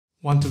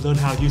Want to learn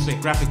how to use a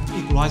graphic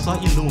equalizer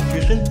in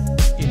Lumafusion?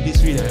 In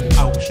this video,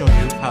 I will show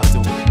you how to do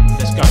it.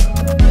 Let's go!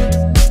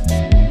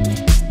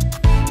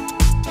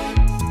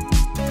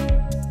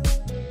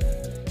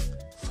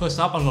 First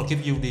up, I'm going to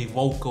give you the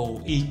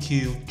vocal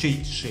EQ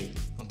cheat sheet.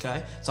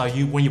 Okay, so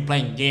when you're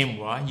playing a game,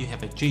 right, you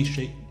have a cheat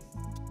sheet,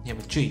 you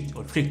have a cheat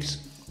or tricks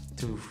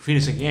to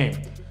finish a game.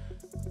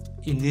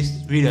 In this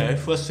video,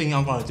 first thing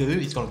I'm going to do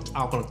is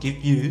I'm going to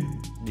give you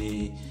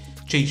the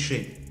cheat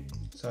sheet.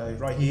 So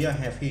right here, I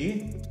have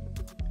here.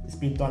 It's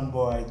been done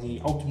by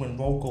the ultimate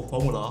vocal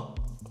formula.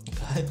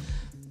 Okay,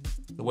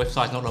 the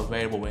website's not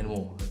available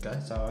anymore. Okay,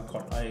 so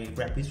I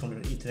grabbed this from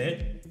the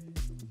internet.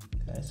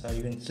 Okay, so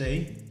you can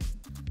see.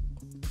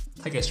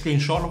 Take a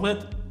screenshot of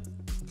it.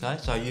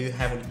 Okay, so you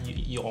have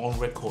your own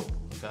record.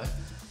 Okay,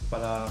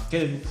 but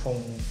get it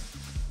from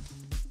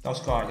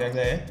those guys right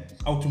there.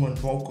 Ultimate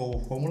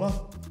vocal formula.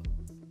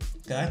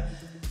 Okay,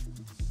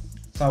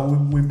 so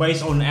we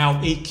base on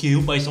our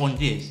EQ based on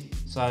this.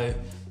 So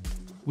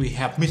we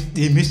have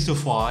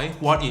demystify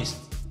what is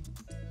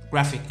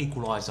graphic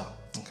equalizer.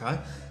 Okay,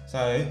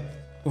 so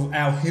with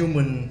our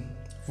human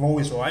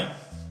voice, right,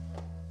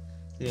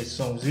 there's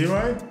from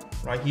 0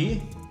 right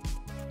here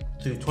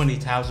to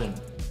 20,000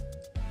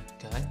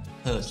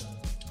 hertz.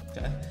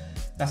 Okay,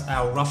 that's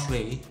our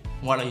roughly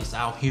what is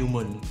our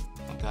human,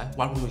 okay,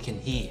 what we can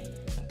hear.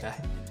 Okay,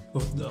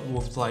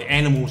 with like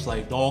animals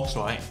like dogs,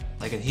 right,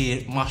 they can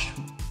hear much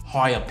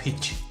higher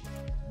pitch.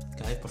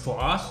 Okay, but for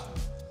us,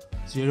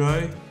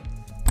 0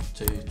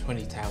 to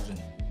 20,000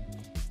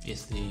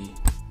 is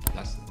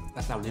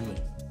that's our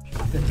limit.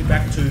 Let's get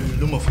back to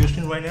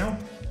Lumafusion right now.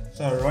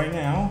 So right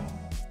now,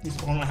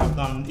 this one I have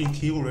done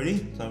EQ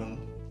already. So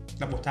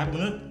double tap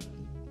on it.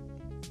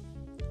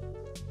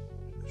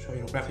 Show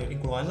you the graphic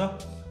equalizer.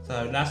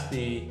 So that's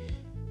the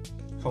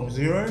from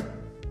 0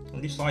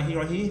 on this side here,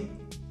 right here,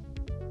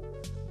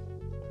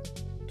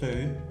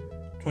 to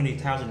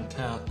 20,000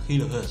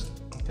 kilohertz.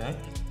 Okay.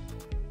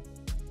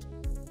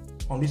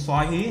 On this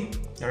side here,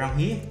 around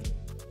here,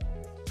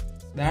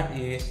 that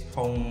is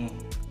from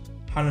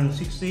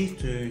 160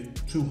 to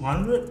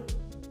 200,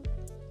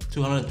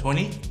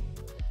 220.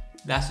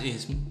 That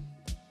is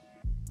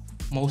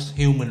most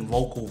human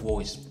vocal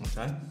voice.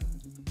 Okay.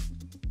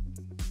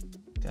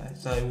 Okay.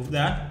 So with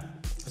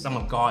that, because I'm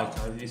a guy,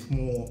 so it's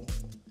more.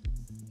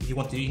 If you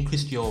want to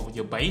increase your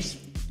bass,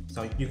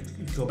 so you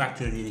go back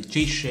to the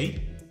cheat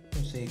sheet,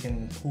 so you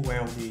can pull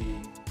out the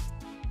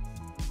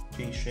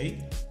cheat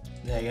sheet.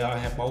 There you go. I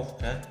have both.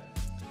 Okay.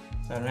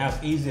 So now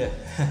it's easier.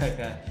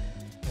 Okay.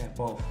 I have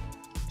both.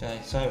 Okay.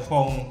 So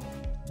from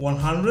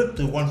 100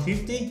 to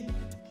 150.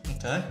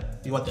 Okay.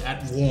 You want to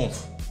add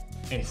warmth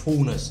and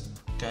fullness.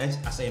 Okay.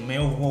 As a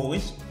male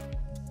voice,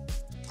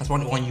 that's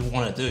what you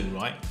want to do,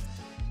 right?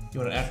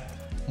 You want to add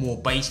more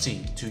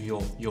bassy to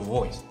your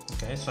voice.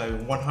 Okay. So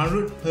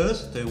 100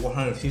 hertz to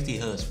 150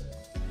 hertz.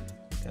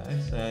 Okay.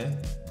 So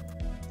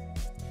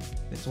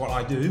that's what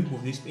I do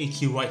with this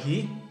EQ right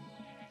here.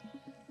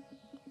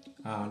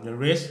 The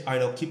rest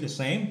I'll keep the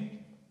same,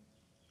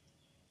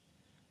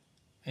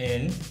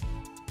 and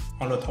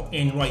on the top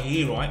end right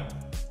here, right,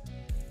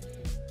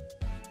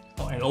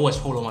 oh, and always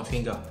follow my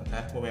finger,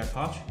 okay, where I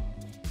touch,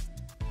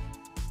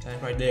 okay,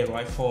 right there,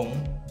 right, from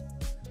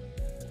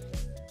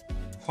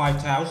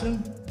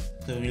 5,000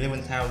 to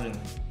 11,000,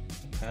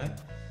 okay.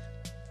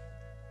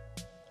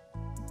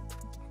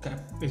 Okay,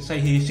 let's say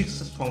here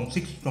from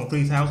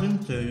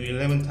 3,000 to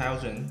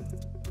 11,000.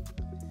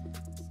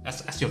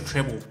 That's your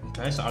treble.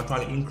 Okay, so I'll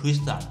try to increase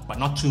that, but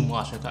not too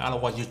much. Okay,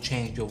 otherwise you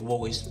change your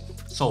voice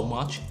so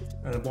much.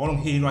 At the bottom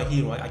here, right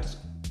here, right,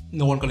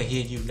 no one gonna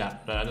hear you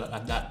that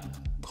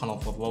kind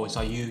of a voice.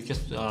 So you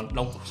just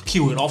don't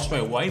cue it off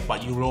straight away,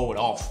 but you roll it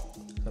off.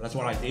 So that's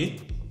what I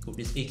did with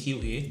this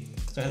EQ here.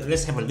 So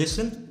let's have a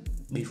listen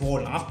before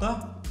and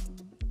after.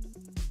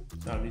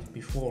 So this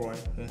before,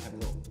 right? Let's have a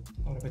look.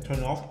 I'm gonna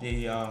turn off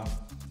the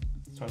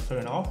turn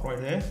it off right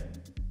there.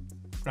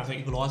 Graphic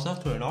equalizer,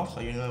 turn it off so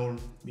you know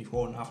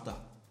before and after.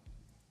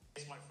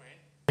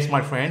 Yes,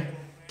 my friend,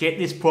 get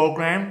this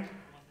program,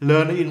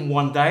 learn it in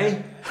one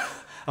day.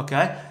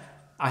 Okay,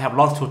 I have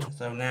lots to.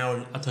 So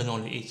now I turn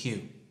on the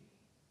EQ.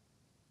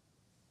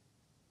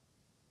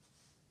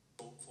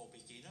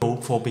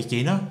 For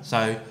beginner,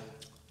 so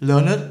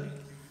learn it,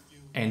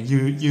 and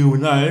you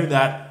know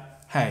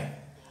that, hey,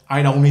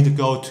 I don't need to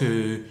go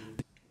to.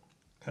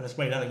 Can I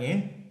explain that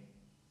again?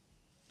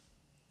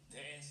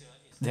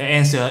 The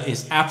answer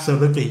is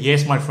absolutely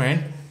yes, my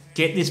friend.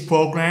 Get this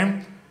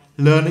program,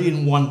 learn it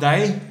in one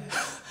day.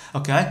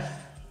 Okay,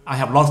 I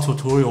have lots of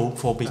tutorial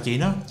for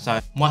beginner, so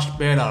much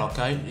better.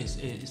 Okay,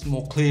 it's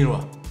more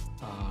clearer.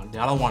 The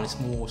other one is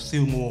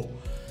still more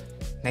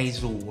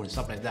nasal and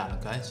stuff like that.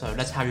 Okay, so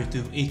that's how you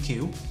do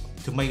EQ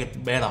to make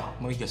it better,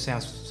 make your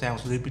sounds a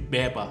little bit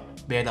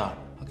better.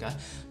 Okay,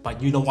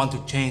 but you don't want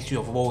to change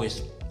your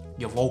voice,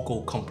 your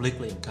vocal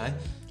completely. Okay,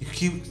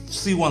 you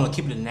still want to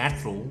keep it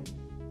natural,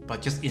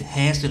 but just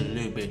enhance it a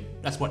little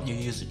bit. That's what you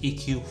use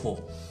EQ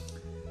for.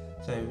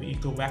 So you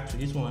go back to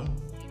this one,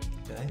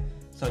 okay?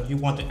 So you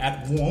want to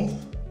add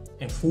warmth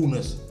and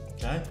fullness,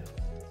 okay?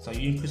 So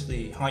you increase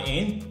the high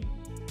end,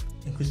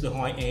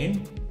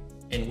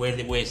 and where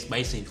it's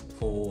basic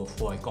for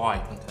a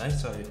guy. Okay,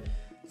 so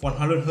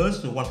 100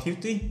 Hz to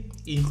 150,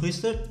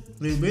 increase it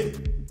a little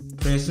bit,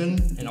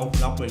 present, and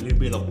open up a little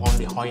bit of on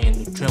the high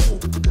end treble.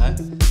 Okay,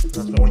 that's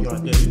what you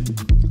gotta do,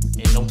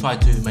 and don't try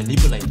to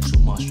manipulate too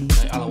much.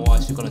 Okay,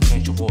 otherwise you're gonna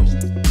change your voice.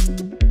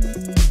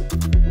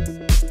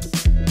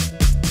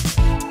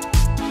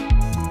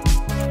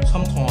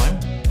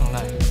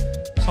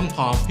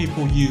 Sometimes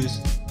people use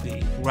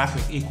the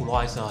graphic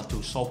equalizer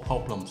to solve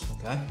problems.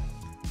 Okay,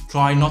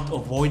 try not to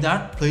avoid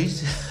that,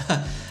 please.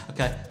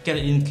 Okay, get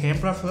it in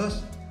camera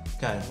first.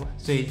 Okay,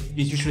 see,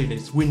 usually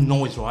there's wind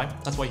noise, right?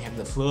 That's why you have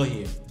the fur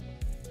here.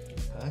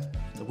 Okay,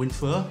 the wind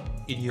fur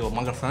in your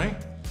microphone,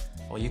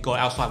 or you go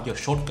outside with your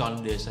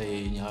shotgun, there's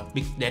a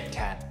big dead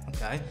cat.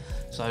 Okay,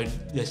 so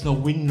there's no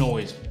wind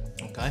noise.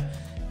 Okay,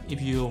 if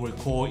you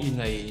record in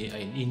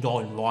an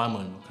indoor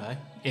environment, okay,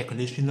 air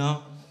conditioner,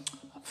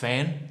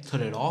 fan,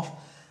 turn it off.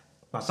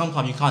 But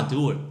sometimes you can't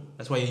do it.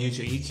 That's why you use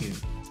your EQ.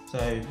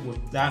 So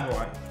with that,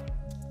 right,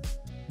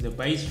 the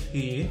bass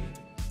here,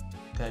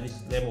 okay,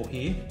 this level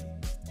here,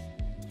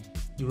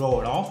 you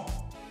roll it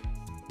off,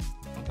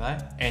 okay,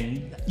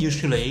 and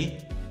usually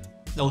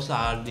those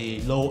are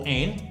the low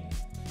end.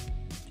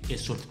 It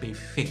should be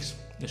fixed.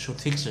 You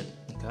should fix it.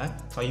 Okay,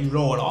 so you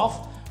roll it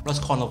off. That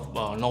kind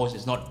of noise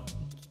is not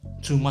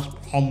too much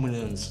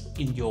prominence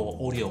in your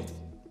audio.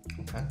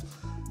 Okay,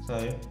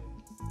 so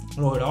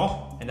roll it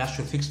off, and that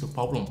should fix the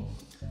problem.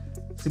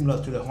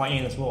 Similar to the high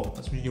end as well.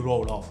 That's when you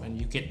roll it off, and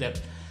you get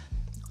that.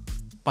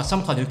 But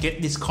sometimes you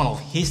get this kind of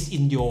hiss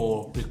in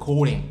your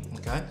recording.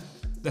 Okay,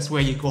 that's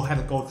where you have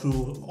to go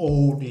through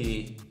all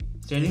the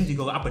settings. You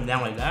go up and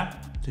down like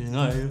that to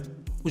know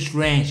which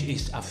range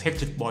is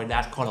affected by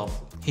that kind of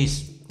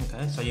hiss.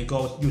 Okay, so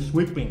you're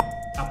sweeping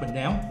up and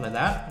down like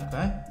that.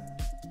 Okay,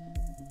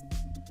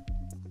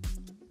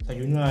 so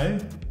you know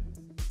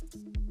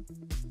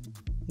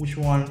which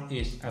one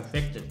is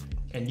affected,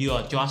 and you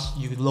adjust.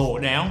 You lower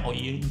down, or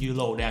you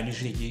lower down.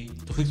 Usually,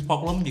 to fix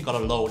problem, you gotta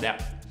lower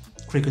that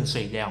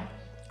frequency down.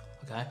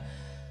 Okay,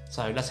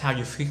 so that's how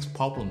you fix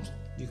problems.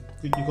 You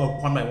go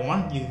one by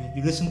one.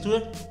 You listen to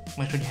it.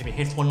 Make sure you have your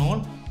headphone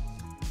on.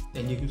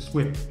 Then you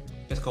sweep.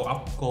 Just go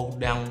up, go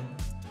down,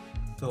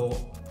 go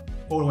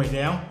all the way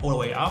down, all the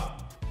way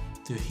up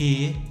to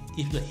hear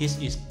if the hiss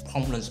is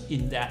prominent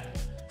in that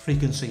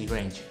frequency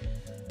range.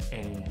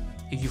 And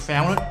if you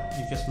found it,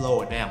 you just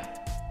lower it down.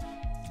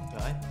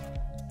 Okay,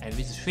 and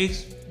this is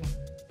fixed,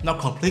 not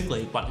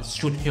completely, but it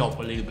should help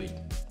a little bit.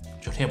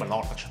 It should help a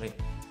lot actually.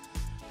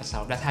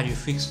 That's how you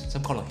fix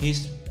some kind of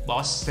hiss,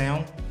 bass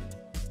sound.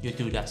 You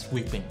do that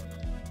sweeping,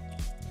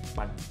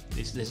 but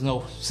there's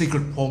no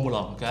secret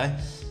formula. Okay,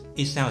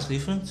 each sound is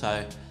different,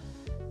 so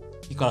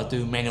you gotta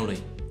do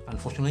manually,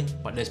 unfortunately.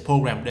 But there's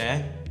program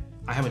there.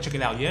 I haven't checked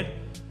it out yet,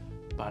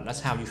 but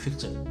that's how you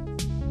fix it.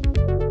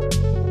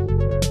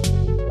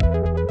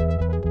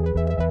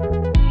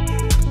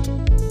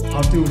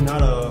 I'll do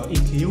another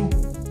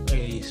EQ,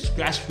 a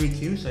scratch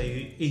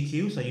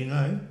EQ, so you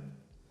know.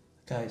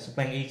 Okay, so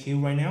playing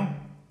EQ right now.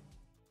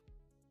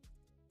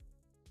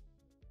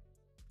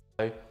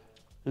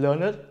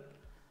 Learn it,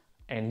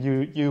 and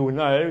you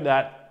know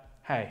that,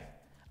 hey,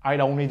 I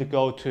don't need to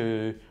go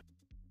to.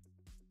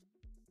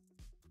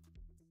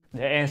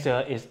 The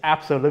answer is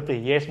absolutely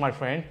yes, my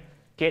friend.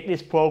 Get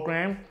this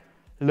program,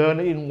 learn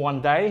it in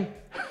one day.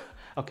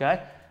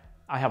 Okay,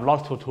 I have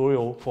lots of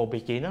tutorial for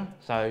beginner,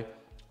 so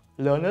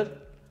learn it,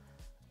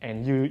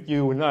 and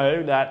you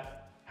know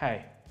that,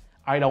 hey,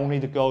 I don't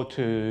need to go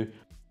to.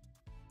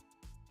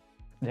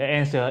 The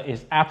answer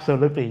is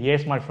absolutely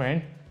yes, my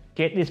friend.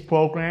 Get this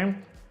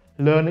program,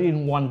 learn it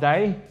in one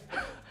day.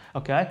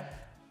 Okay,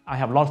 I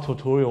have lots of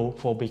tutorial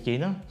for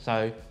beginner,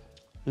 so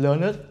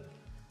learn it,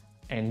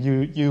 and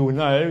you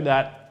know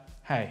that,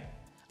 hey,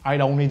 I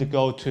don't need to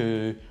go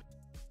to.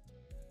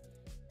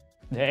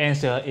 The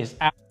answer is.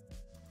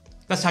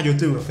 That's how you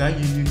do. Okay,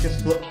 you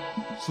just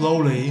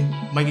slowly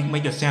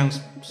make your sounds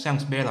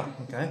better.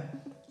 Okay,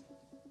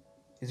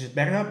 is it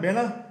better?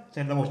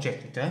 Then double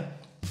check. Okay,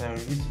 so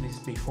this is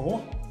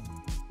before.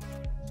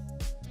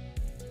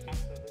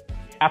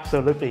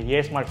 Absolutely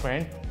yes, my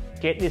friend.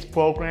 Get this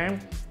program,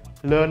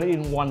 learn it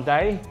in one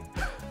day.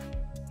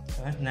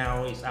 Okay,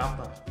 now it's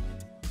after.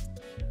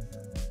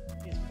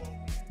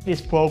 This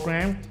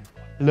program,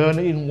 learn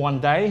it in one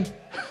day.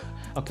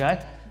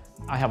 Okay,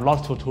 I have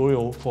lots of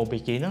tutorial for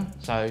beginner.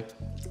 So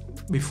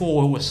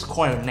before it was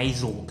quite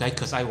nasal, okay,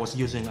 because I was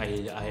using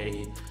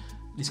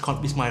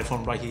this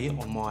microphone right here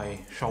on my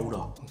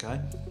shoulder. Okay,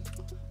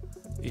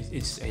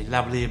 it's a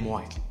lavalier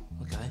mic.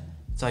 Okay,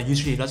 so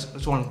usually that's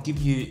what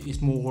give you.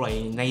 It's more like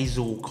a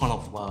nasal kind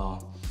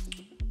of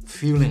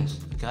feelings.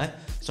 Okay,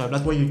 so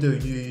that's what you do.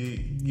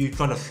 You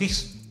try to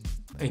fix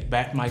a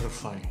bad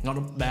microphone,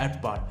 not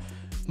bad, but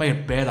make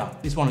it better.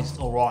 This one is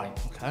alright.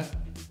 Okay,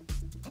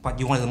 but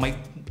you want to make.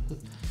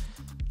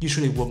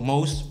 Usually with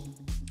most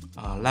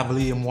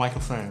lavalier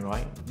microphone,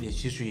 right?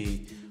 It's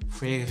usually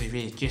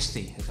very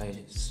jesty. Okay,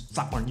 it's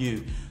stuck on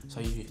you. So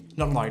you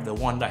not like the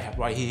one that I have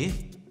right here,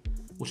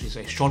 which is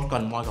a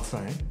shotgun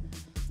microphone,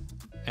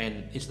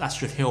 and that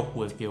should help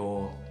with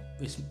your.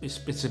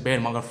 It's a better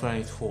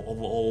microphone for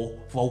overall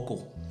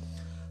vocal,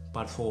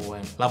 but for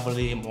a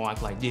lovely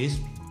mic like this,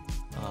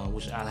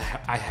 which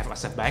I have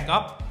as a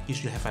backup, you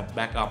should have a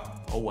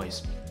backup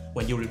always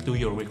when you do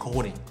your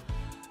recording.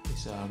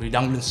 It's a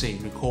redundancy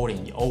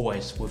recording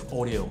always with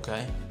audio,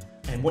 okay?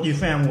 And what you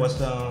found was,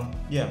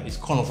 it's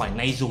kind of like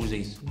nasal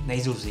Z,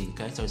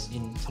 okay? So it's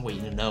in somewhere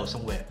in the nose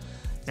somewhere.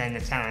 Then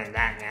it sounds like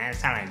that, it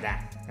sounds like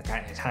that,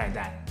 okay? It sounds like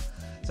that.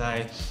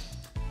 So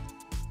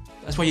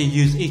that's why you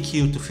use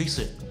EQ to fix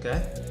it,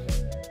 okay?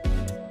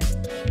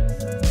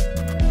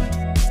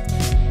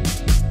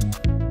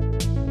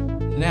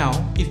 Now,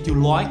 if you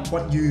like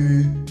what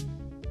you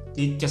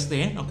did just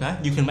then, okay,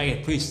 you can make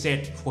a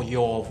preset for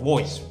your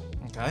voice,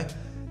 okay?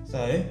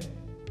 So,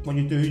 what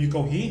you do, you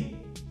go here,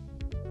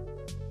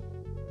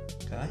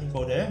 okay, you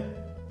go there,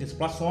 this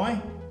plus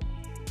sign,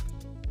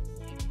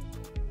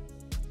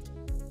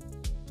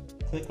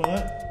 click on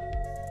it,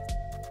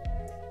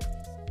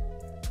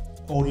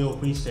 audio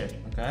preset,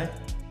 okay?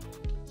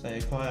 So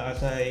I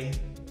say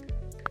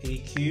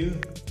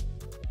EQ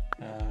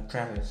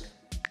Travis,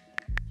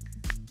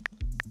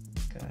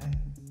 okay?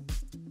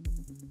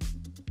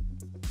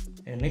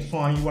 And next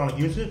time you want to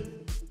use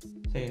it,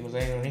 say it was the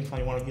next time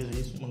you want to use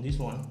this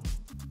one.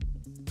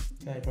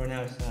 Okay, right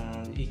now it's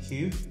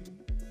EQ.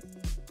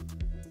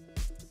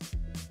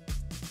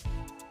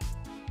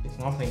 It's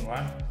nothing,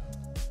 right?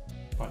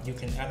 But you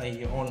can add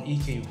your own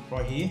EQ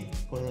right here.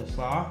 Go to the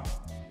star.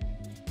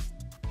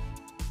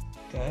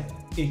 Okay,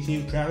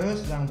 EQ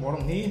Travis down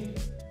bottom here.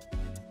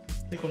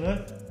 Click on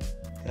it.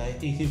 Okay,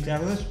 EQ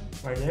Travis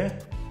right there.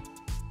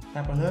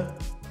 Tap on it,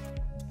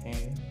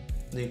 and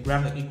the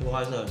graphic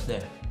equalizer is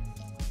there.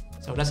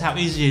 So that's how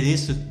easy it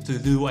is to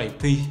do a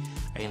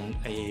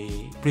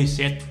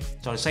preset.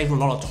 So it saves a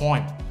lot of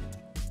time.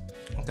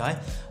 Okay,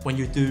 when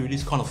you do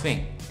this kind of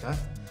thing. Okay.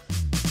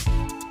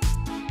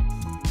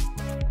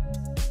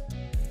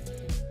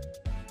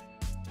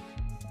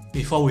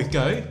 Before we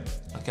go,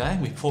 okay,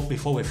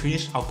 before we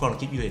finish, I'm gonna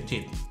give you a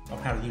tip of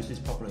how to use this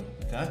properly.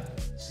 Okay.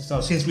 So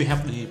since we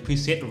have the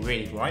preset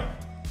already, right?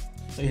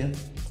 So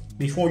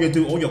before you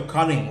do all your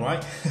cutting,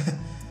 right?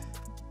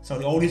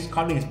 So all this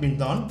cutting has been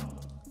done.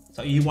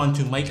 So you want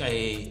to make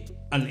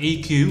an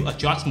EQ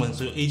adjustment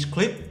to each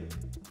clip.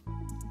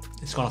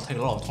 It's gonna take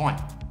a lot of time.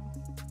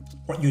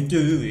 What you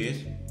do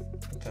is,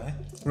 okay,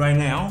 right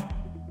now,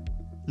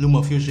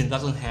 Lumafusion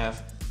doesn't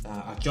have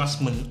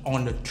adjustment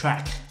on the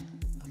track.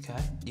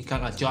 Okay, you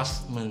can't do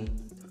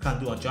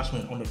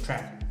adjustment on the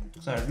track.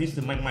 So this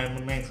is my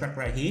main track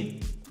right here.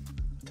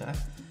 Okay,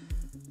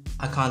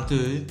 I can't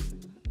do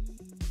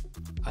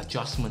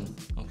adjustment,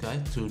 okay,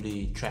 to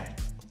the track.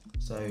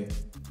 So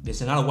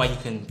there's another way you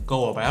can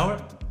go about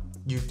it.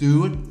 You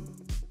do it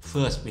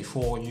first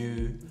before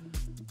you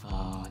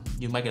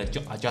make an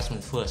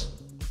adjustment first.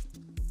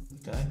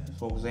 Okay,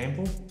 for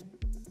example,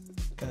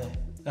 okay,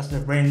 that's the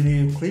brand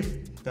new clip.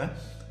 Okay,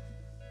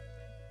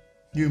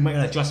 you make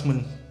an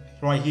adjustment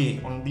right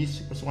here on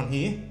this one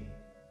here.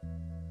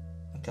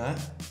 Okay,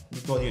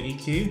 you go to your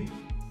EQ,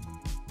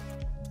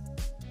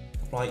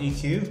 apply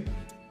EQ.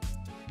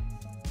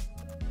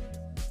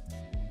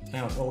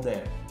 Now it's all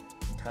there.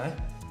 Okay,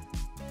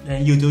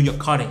 then you do your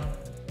cutting.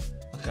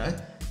 Okay,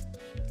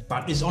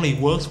 but it only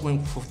works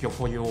when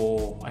for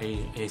your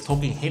a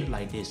talking head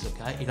like this.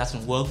 Okay, it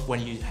doesn't work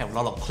when you have a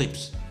lot of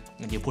clips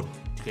and you put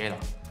together.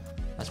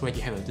 That's where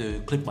you have to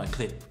do clip by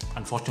clip,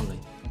 unfortunately.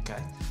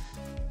 Okay,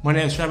 my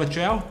name is Travis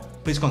Chow.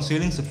 Please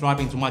consider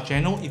subscribing to my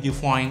channel if you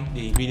find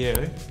the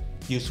video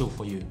useful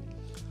for you.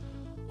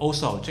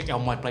 Also, check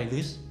out my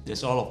playlist.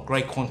 There's a lot of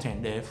great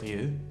content there for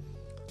you.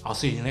 I'll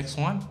see you next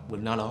time with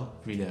another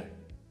video.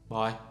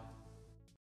 Bye.